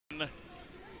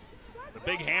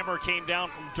Big hammer came down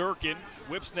from Durkin.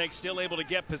 Whipsnake still able to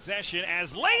get possession.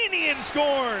 Aslanian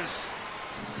scores!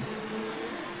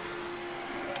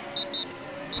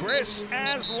 Chris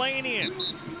Aslanian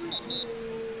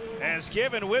has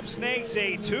given Whipsnakes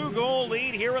a 2-goal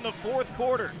lead here in the fourth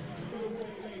quarter.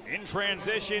 In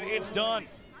transition, it's done.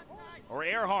 Or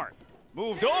Earhart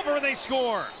moved over and they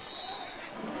score.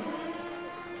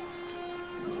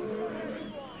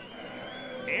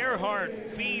 Earhart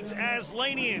feeds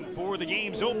Aslanian for the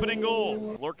game's opening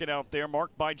goal. Lurking out there,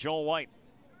 marked by Joel White.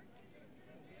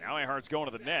 Now Earhart's going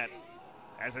to the net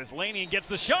as Aslanian gets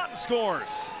the shot and scores.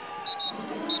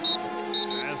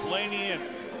 Aslanian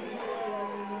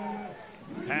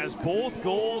has both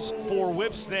goals for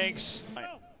Whipsnakes.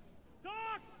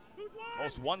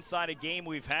 Most one-sided game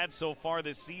we've had so far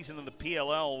this season in the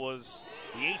PLL was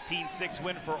the 18-6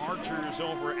 win for Archers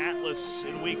over Atlas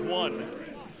in week 1.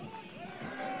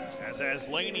 As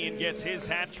Aslanian gets his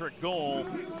hat-trick goal.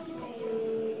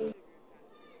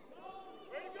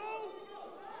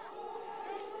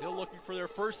 Still looking for their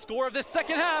first score of the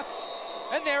second half.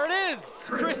 And there it is.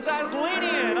 Chris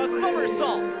Aslanian, a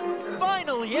somersault,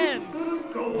 finally ends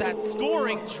that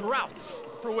scoring drought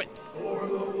for Whips.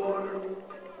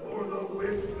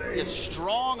 A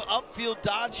strong upfield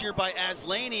dodge here by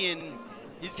Aslanian.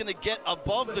 He's going to get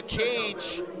above the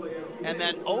cage, and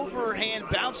that overhand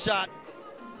bounce shot.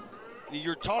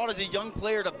 You're taught as a young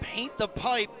player to paint the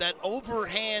pipe. That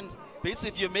overhand, basically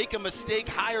if you make a mistake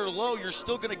high or low, you're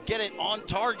still going to get it on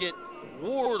target.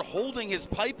 Ward holding his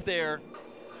pipe there,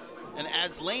 and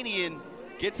Aslanian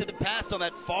gets it past on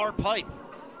that far pipe.